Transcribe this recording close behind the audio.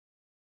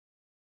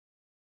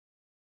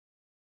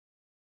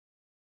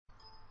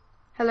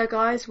Hello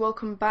guys,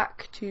 welcome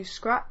back to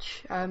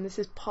Scratch. This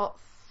is part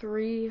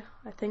 3,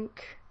 I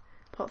think.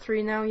 Part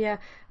 3 now, yeah,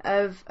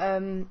 of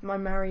my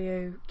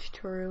Mario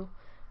tutorial.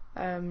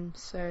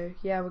 So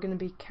yeah, we're going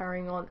to be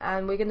carrying on,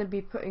 and we're going to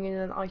be putting in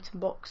an item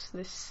box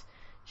this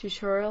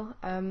tutorial.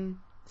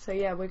 So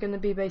yeah, we're going to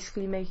be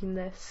basically making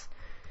this.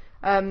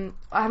 I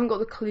haven't got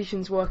the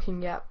collisions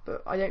working yet,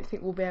 but I don't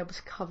think we'll be able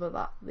to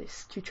cover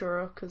this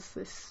tutorial because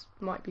this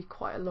might be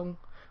quite a long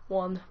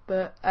one.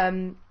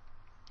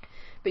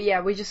 But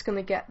yeah, we're just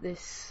gonna get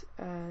this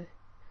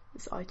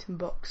this item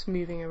box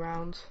moving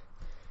around,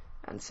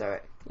 and so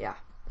yeah,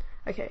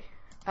 okay.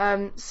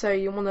 So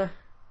you want to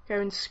go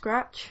into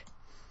Scratch,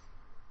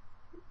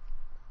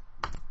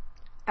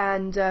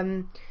 and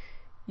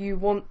you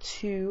want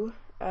to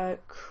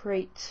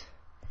create.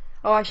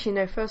 Oh, actually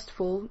no. First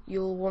of all,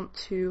 you'll want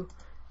to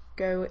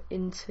go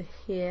into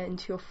here,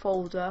 into your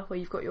folder where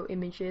you've got your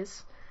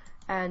images,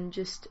 and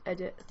just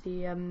edit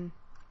the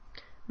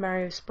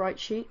Mario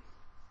Sprite Sheet.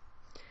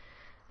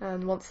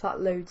 And once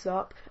that loads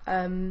up,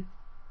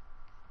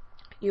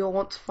 you'll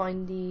want to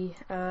find the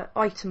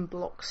item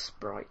block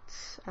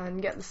sprites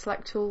and get the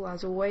select tool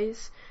as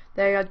always.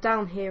 They are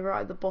down here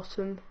right at the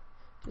bottom,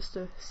 just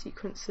a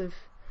sequence of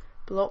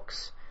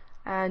blocks,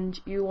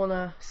 and you want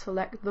to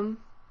select them.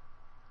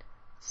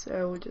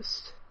 So we'll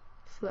just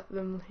select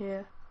them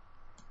here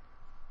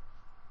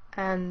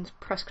and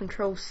press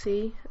Ctrl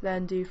C,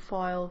 then do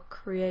File,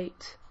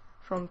 Create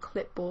from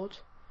Clipboard,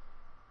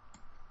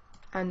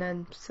 and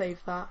then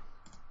save that.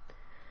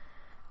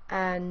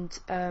 And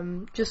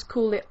just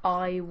call it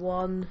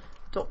i1.png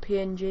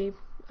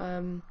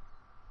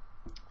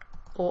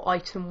or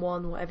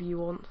item1, whatever you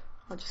want.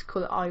 I'll just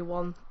call it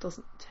i1,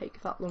 doesn't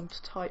take that long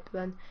to type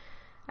then.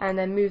 And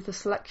then move the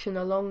selection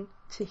along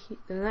to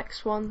the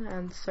next one,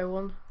 and so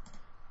on.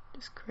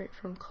 Just create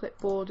from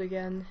clipboard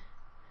again.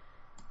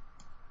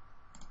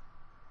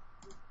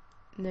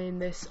 Name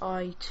this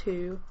i2.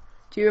 Do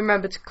you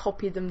remember to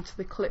copy them to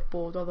the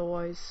clipboard,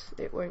 otherwise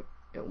it'll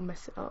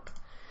mess it up.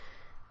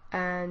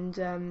 And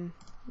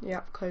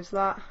yeah, close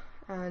that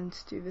and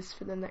do this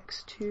for the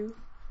next two.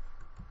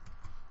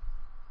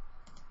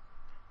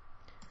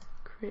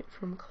 Create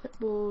from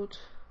clipboard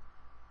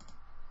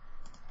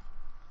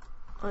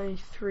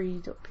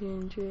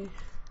i3.png,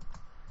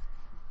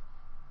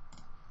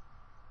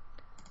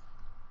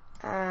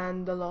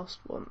 and the last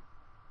one.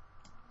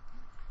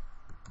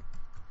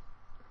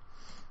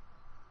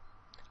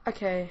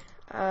 Okay,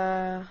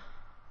 there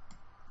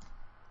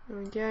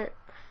we go.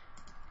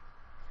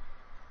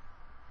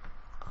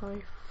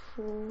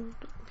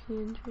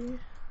 i4.png.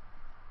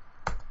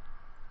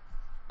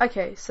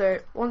 Okay, so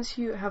once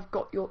you have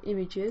got your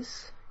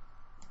images,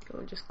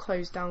 you'll just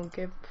close down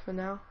Gimp for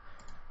now.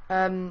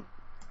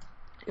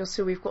 You'll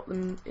see we've got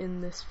them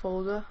in this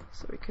folder,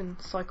 so we can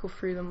cycle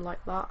through them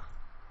like that.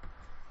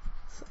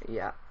 So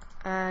yeah,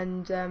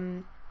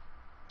 and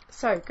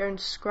so go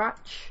into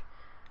Scratch.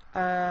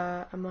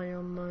 Am I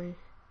on my?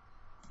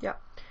 Yeah,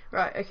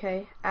 right.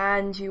 Okay,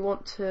 and you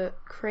want to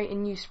create a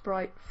new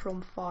sprite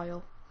from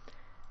File,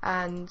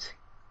 and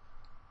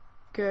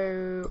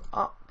go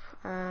up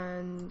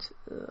and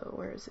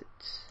where is it?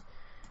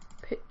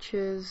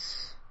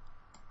 Pictures.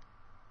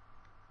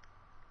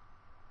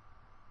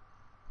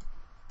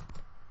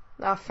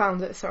 I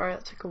found it. Sorry,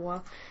 that took a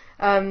while.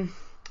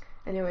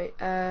 Anyway,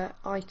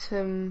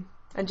 item,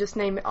 and just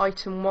name it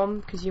item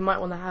 1 because you might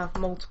want to have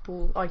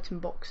multiple item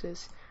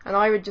boxes. And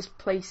I would just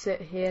place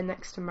it here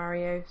next to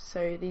Mario.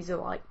 So these are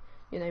like,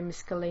 you know,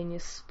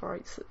 miscellaneous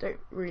sprites that don't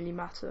really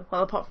matter.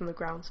 Well, apart from the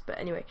grounds, but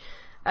anyway.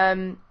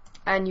 And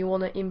you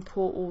want to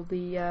import all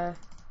the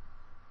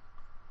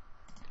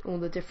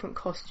different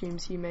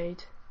costumes you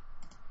made.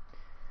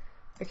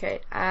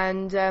 Okay,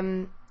 and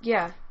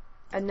yeah,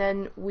 and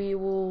then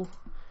we're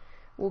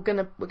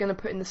gonna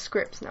put in the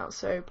scripts now.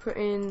 So put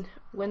in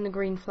when the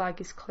green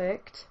flag is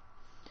clicked.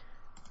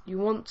 You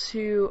want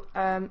to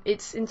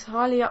it's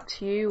entirely up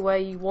to you where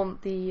you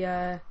want the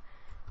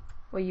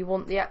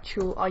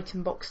actual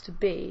item box to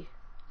be,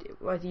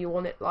 whether you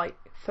want it like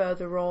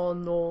further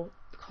on or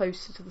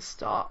closer to the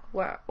start,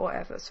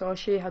 whatever. So I'll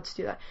show you how to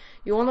do that.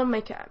 You want to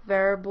make it a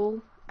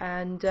variable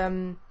and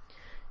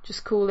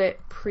just call it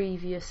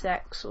previous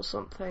x or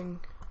something.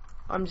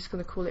 I'm just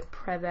going to call it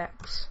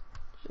prevx.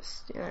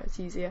 Just, you know, it's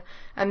easier.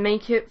 And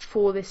make it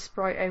for this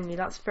sprite only.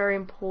 That's very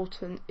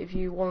important if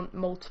you want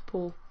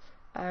multiple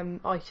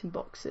item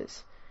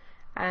boxes.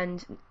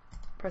 And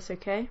press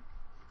OK.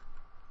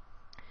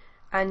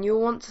 And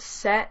you'll want to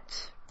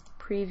set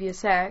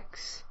previous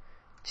x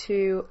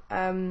to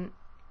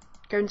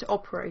go into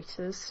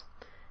operators,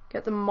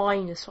 get the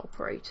minus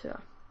operator,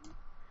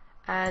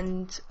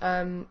 and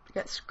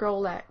get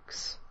scroll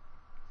x.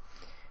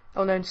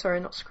 Oh no, sorry,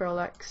 not scroll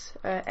x,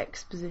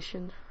 x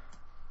position.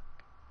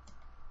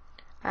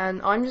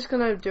 And I'm just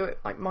gonna do it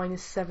like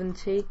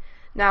 -70.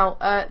 Now,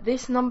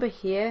 this number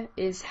here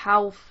is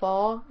how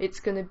far it's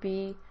gonna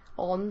be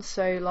on.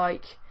 So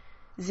like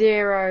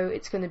 0,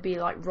 it's gonna be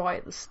like right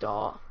at the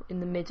start, in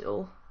the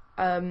middle.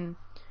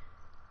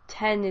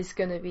 10 is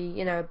going to be,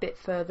 you know, a bit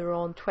further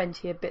on,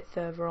 20 a bit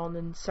further on,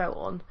 and so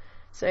on.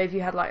 So if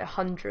you had like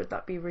 100,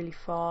 that'd be really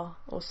far,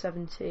 or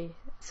 70.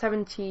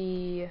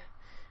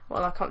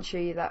 Well, I can't show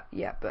you that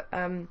yet, but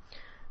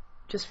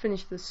just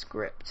finish the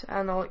script,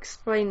 and I'll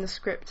explain the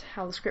script,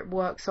 how the script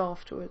works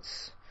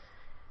afterwards.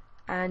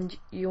 And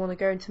you want to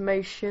go into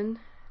motion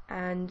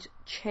and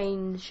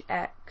change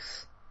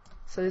X.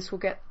 So this will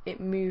get it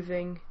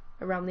moving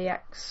around the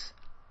X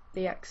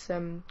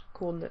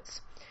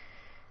coordinates.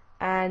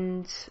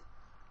 And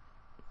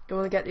you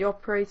want to get the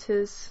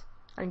operators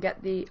and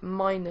get the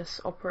minus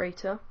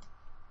operator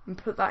and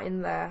put that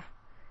in there,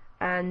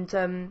 and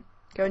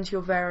go into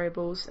your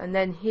variables, and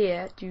then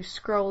here do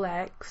scroll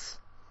X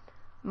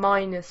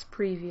minus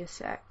previous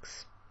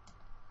X,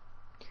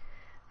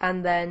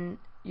 and then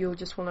you'll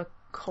just want to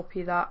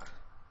copy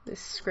this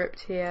script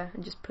here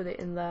and just put it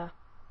in there.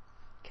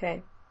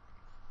 Okay,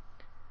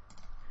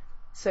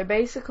 so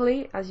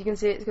basically, as you can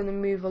see, it's going to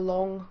move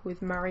along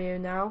with Mario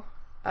now.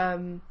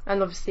 And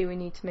obviously we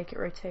need to make it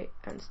rotate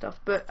and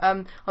stuff, but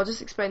I'll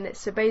just explain this.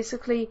 So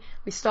basically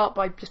we start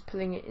by just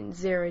putting it in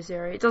 0,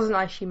 0. It doesn't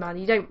actually matter,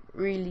 you don't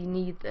really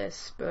need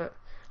this, but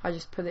I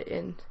just put it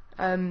in.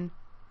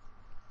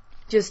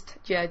 Just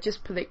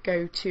put it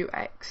go to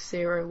X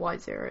 0, Y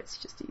 0, it's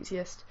just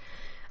easiest.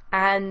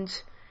 And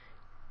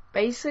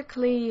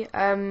basically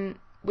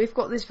we've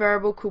got this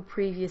variable called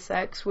previous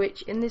X,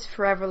 which in this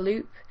forever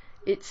loop,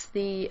 it's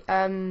the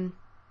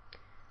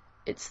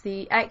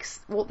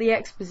what the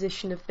X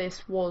position of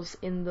this was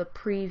in the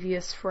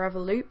previous forever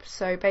loop.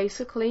 So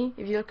basically,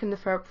 if you look in the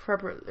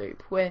forever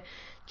loop, we're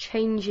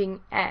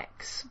changing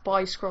X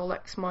by scroll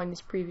X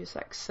minus previous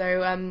X.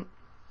 So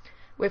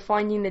we're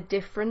finding the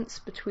difference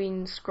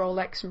between scroll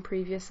X and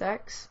previous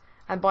X,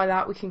 and by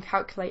that we can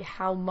calculate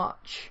how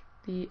much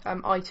the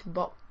item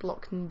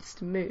block needs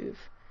to move.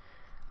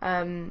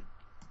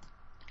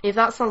 If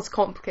that sounds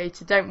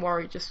complicated, don't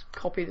worry, just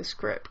copy the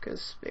script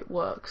because it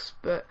works.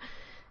 But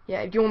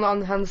yeah, if you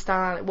want to understand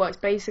how it works,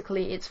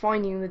 basically it's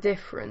finding the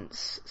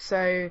difference.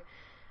 So,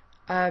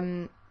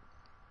 and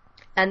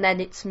then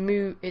it's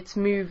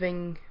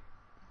moving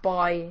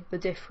by the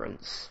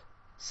difference.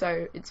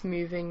 So it's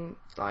moving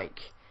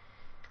like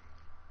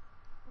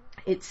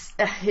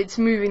it's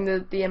moving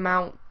the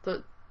amount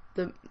that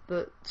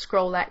the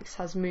scroll X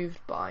has moved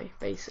by,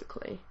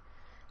 basically.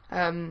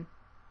 And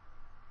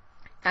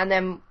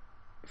then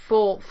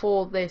for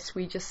this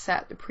we just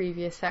set the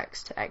previous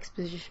X to X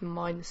position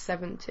minus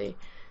 70.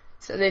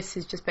 So this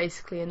is just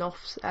basically an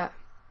offset,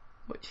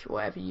 which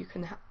whatever you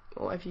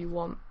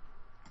want.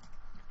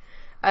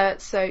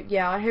 So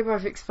yeah, I hope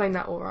I've explained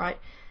that alright.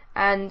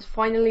 And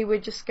finally, we're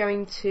just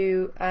going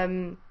to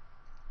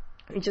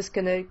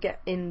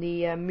get in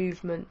the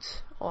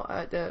movement, or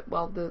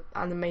the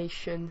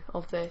animation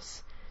of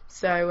this.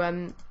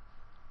 So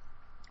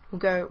we'll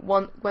go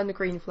when the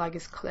green flag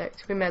is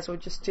clicked. We may as well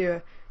just do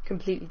a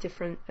completely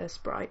different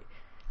sprite.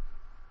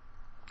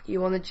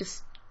 You want to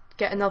just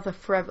get another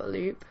forever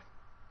loop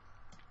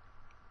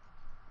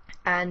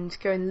and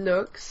go in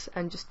looks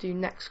and just do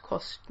next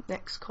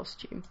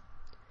costume.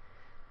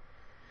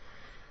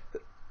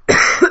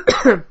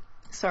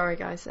 Sorry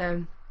guys,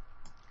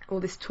 all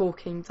this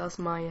talking does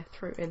my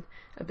throat in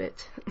a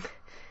bit.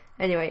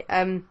 Anyway,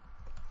 and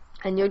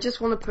you'll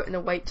just want to put in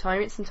a wait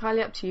time. It's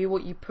entirely up to you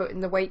what you put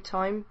in the wait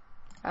time,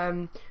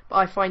 but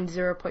I find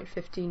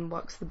 0.15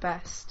 works the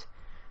best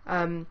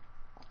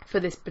for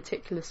this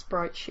particular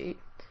sprite sheet.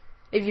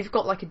 If you've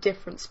got like a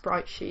different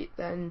sprite sheet,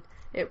 then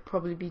it'll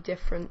probably be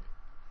different.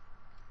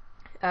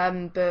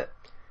 But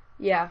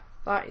yeah,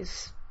 that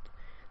is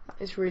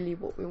really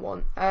what we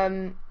want.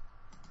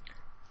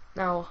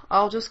 Now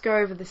I'll just go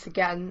over this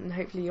again and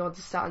hopefully you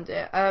understand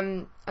it.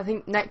 I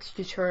think next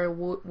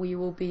tutorial we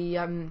will be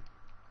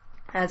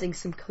adding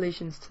some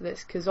collisions to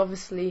this, because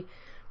obviously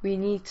we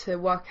need to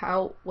work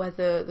out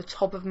whether the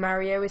top of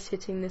Mario is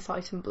hitting this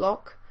item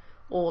block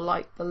or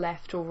like the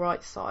left or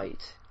right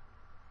side,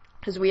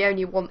 because we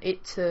only want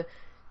it to,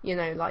 you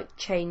know, like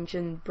change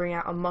and bring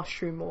out a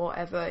mushroom or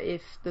whatever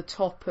if the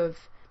top of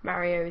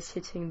Mario is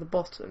hitting the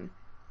bottom.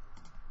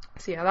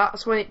 So yeah,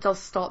 that's when it does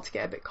start to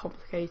get a bit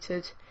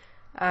complicated.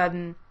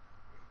 And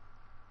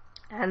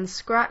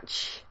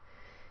Scratch,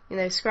 you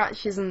know,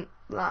 Scratch isn't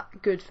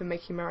that good for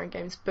making Mario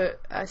games, but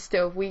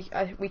still we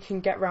can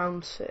get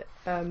round it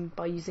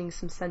by using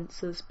some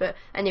sensors. But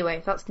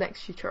anyway, that's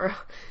next tutorial.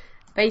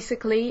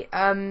 Basically,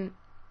 I'll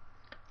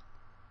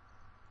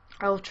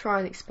try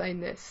and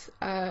explain this.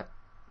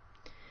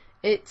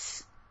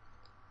 It's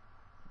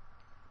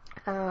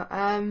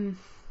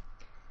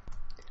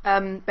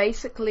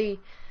basically,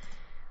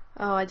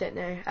 I don't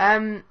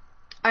know.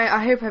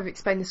 I hope I've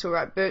explained this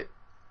alright, but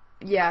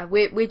yeah,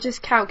 we're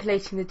just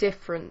calculating the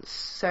difference.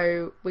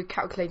 So we're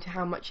calculating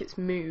how much it's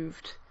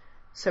moved.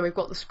 So we've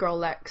got the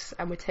scroll X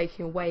and we're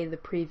taking away the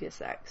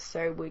previous X,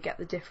 so we get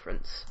the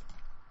difference.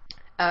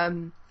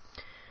 And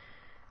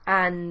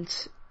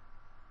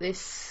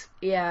this,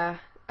 yeah.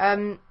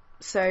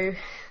 So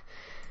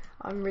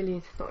I'm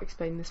really not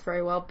explaining this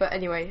very well, but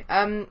anyway,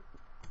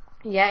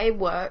 yeah, it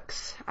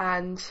works.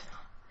 And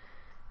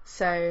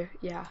so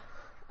yeah,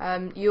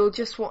 you'll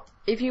just want,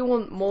 if you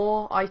want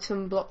more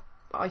item block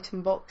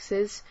item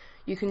boxes,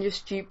 you can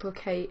just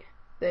duplicate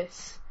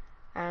this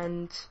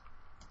and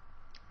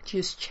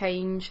just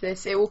change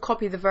this. It will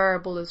copy the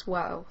variable as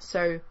well,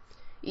 so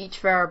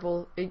each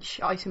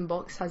item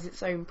box has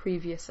its own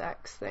previous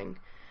X thing,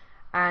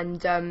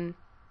 and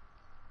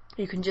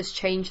you can just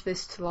change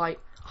this to like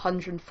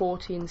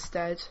 140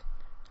 instead.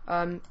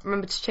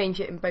 Remember to change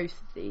it in both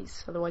of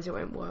these, otherwise it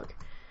won't work.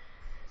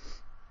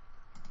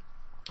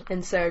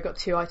 And so I've got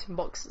 2 item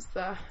boxes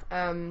there.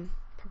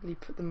 Probably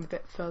put them a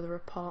bit further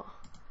apart.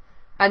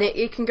 And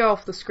it can go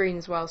off the screen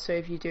as well, so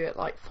if you do it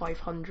like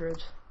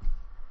 500,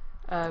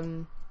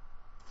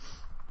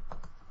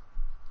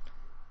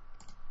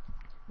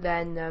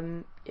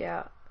 then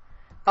yeah.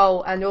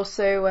 Oh, and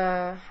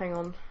also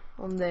hang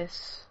on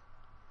this,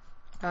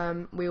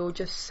 we will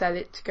just set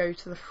it to go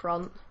to the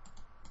front.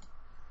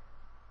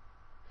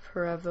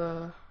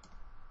 Forever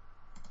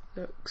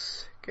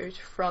looks go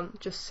to front,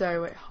 just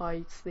so it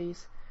hides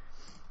these.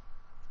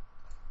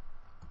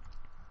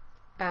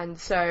 And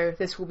so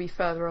this will be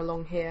further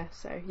along here,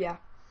 so yeah.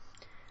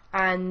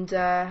 And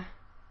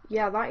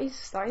yeah, that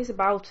is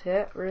about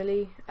it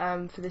really,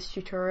 for this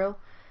tutorial.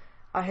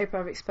 I hope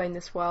I've explained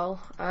this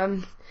well.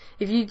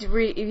 If you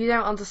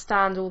don't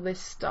understand all this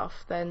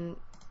stuff, then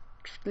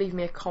leave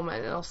me a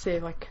comment and I'll see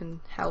if I can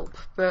help.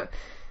 But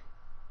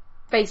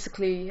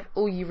basically,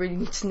 all you really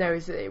need to know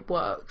is that it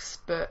works.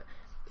 But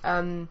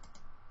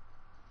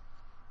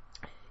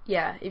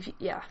yeah,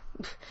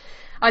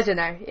 I don't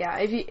know. Yeah,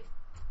 if you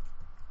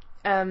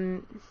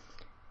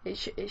it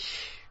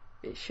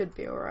should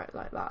be alright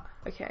like that.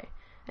 Okay.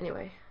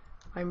 Anyway,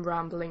 I'm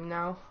rambling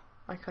now,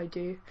 like I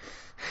do.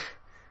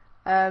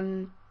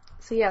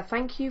 So yeah,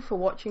 thank you for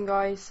watching,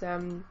 guys.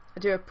 I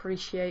do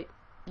appreciate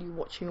you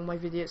watching all my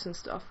videos and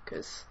stuff,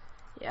 because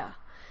yeah,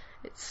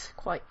 it's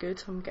quite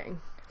good. I've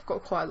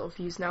got quite a lot of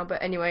views now.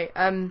 But anyway,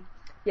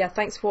 yeah,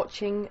 thanks for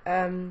watching.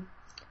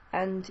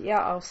 And yeah,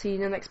 I'll see you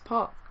in the next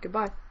part.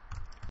 Goodbye.